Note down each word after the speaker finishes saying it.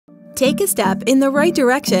Take a step in the right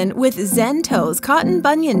direction with ZenToes cotton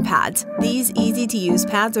bunion pads. These easy-to-use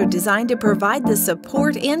pads are designed to provide the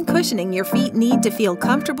support and cushioning your feet need to feel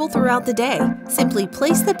comfortable throughout the day. Simply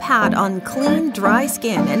place the pad on clean, dry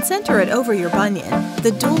skin and center it over your bunion.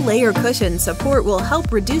 The dual-layer cushion support will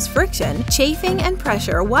help reduce friction, chafing, and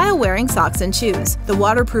pressure while wearing socks and shoes. The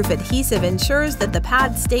waterproof adhesive ensures that the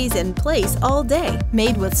pad stays in place all day.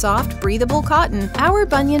 Made with soft, breathable cotton, our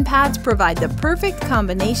bunion pads provide the perfect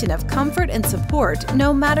combination of comfort and support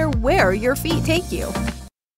no matter where your feet take you.